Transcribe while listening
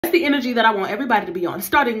That's the energy that I want everybody to be on.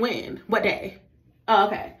 Starting when? What day? Oh,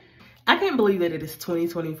 okay. I can't believe that it is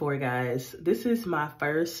 2024, guys. This is my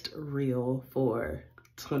first reel for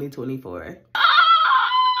 2024.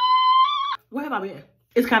 Where have I been?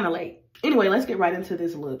 It's kind of late. Anyway, let's get right into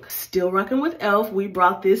this look. Still rocking with e.l.f. We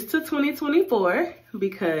brought this to 2024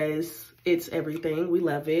 because it's everything. We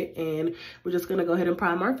love it. And we're just going to go ahead and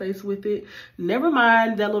prime our face with it. Never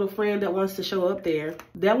mind that little friend that wants to show up there.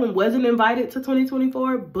 That one wasn't invited to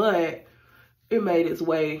 2024, but it made its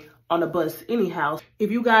way on a bus anyhow.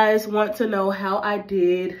 If you guys want to know how I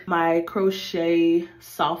did my crochet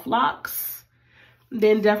soft locks,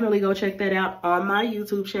 then definitely go check that out on my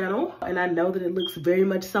YouTube channel. And I know that it looks very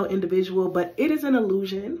much so individual, but it is an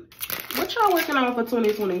illusion. What y'all working on for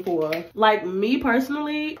 2024? Like me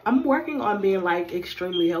personally, I'm working on being like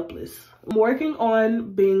extremely helpless. I'm working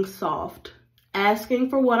on being soft, asking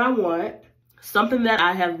for what I want. Something that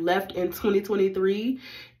I have left in 2023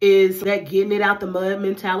 is that getting it out the mud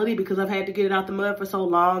mentality, because I've had to get it out the mud for so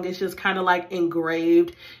long. It's just kind of like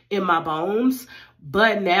engraved in my bones.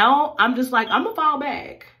 But now I'm just like, I'm gonna fall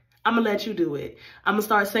back. I'm gonna let you do it. I'm gonna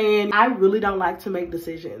start saying, I really don't like to make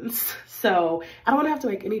decisions. So I don't wanna have to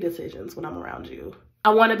make any decisions when I'm around you. I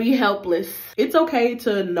wanna be helpless. It's okay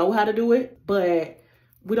to know how to do it, but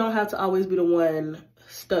we don't have to always be the one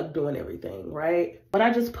stuck doing everything, right? What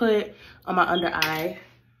I just put on my under eye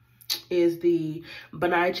is the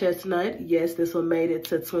Bentley Chestnut. Yes, this one made it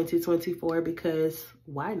to 2024 because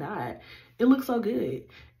why not? It looks so good.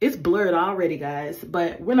 It's blurred already, guys,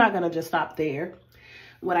 but we're not gonna just stop there.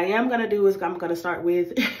 What I am gonna do is I'm gonna start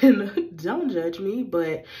with, and don't judge me,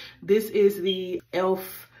 but this is the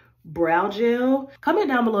e.l.f. brow gel. Comment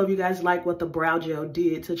down below if you guys like what the brow gel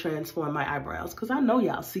did to transform my eyebrows, because I know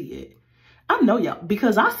y'all see it. I know y'all,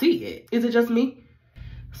 because I see it. Is it just me?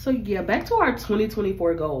 So yeah, back to our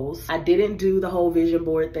 2024 goals. I didn't do the whole vision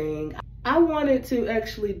board thing. I wanted to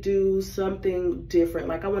actually do something different.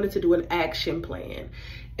 Like I wanted to do an action plan.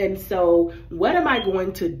 And so what am I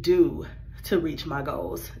going to do to reach my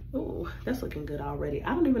goals? Oh, that's looking good already. I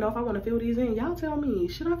don't even know if I want to fill these in. Y'all tell me,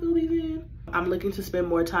 should I fill these in? I'm looking to spend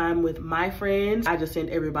more time with my friends. I just sent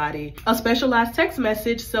everybody a specialized text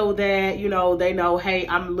message so that, you know, they know, hey,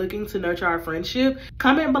 I'm looking to nurture our friendship.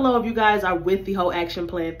 Comment below if you guys are with the whole action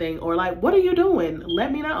plan thing, or like, what are you doing?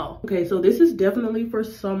 Let me know. Okay, so this is definitely for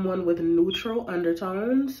someone with neutral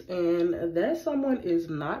undertones, and that someone is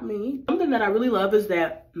not me. Something that I really love is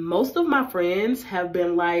that most of my friends have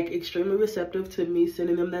been like extremely receptive to me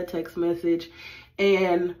sending them that text message.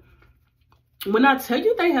 And when I tell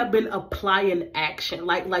you they have been applying action,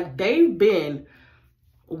 like they've been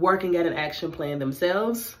working at an action plan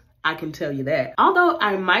themselves, I can tell you that. Although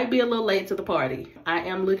I might be a little late to the party, I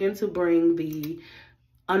am looking to bring the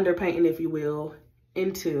underpainting, if you will,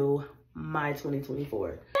 into my 2024.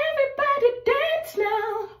 Everybody dance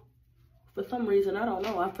now. For some reason, I don't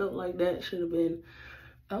know, I felt like that should have been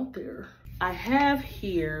out there. I have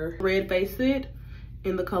here red FaceIt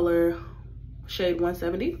in the color shade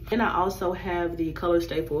 170. And I also have the Color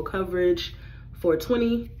Stay Full Coverage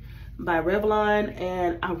 420 by Revlon.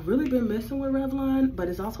 And I've really been messing with Revlon, but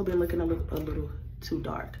it's also been looking a little too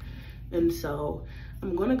dark. And so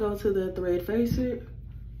I'm gonna go to the thread FaceIt.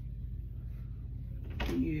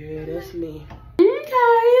 Yeah, that's me.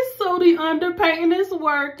 Okay, so the underpainting is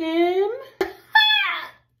working.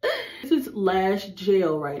 This is Lash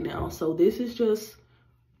Gel right now. So this is just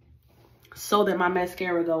so that my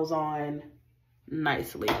mascara goes on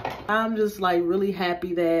nicely. I'm just like really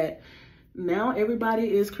happy that now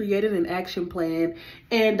everybody is creating an action plan.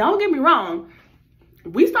 And don't get me wrong,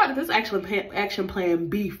 we started this action plan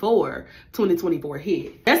before 2024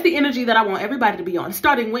 hit. That's the energy that I want everybody to be on.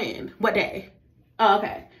 Starting when? What day? Oh,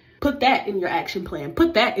 okay. Put that in your action plan.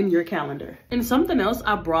 Put that in your calendar. And something else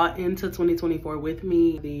I brought into 2024 with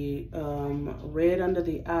me, the red under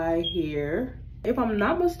the eye here. If I'm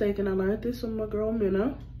not mistaken, I learned this from my girl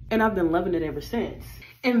Minna, and I've been loving it ever since.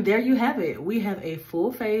 And there you have it. We have a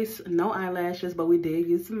full face, no eyelashes, but we did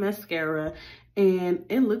use some mascara, and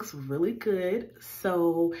it looks really good.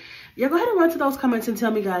 So yeah, go ahead and run to those comments and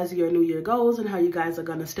tell me guys your new year goals and how you guys are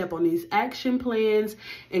gonna step on these action plans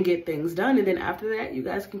and get things done. And then after that, you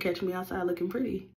guys can catch me outside looking pretty.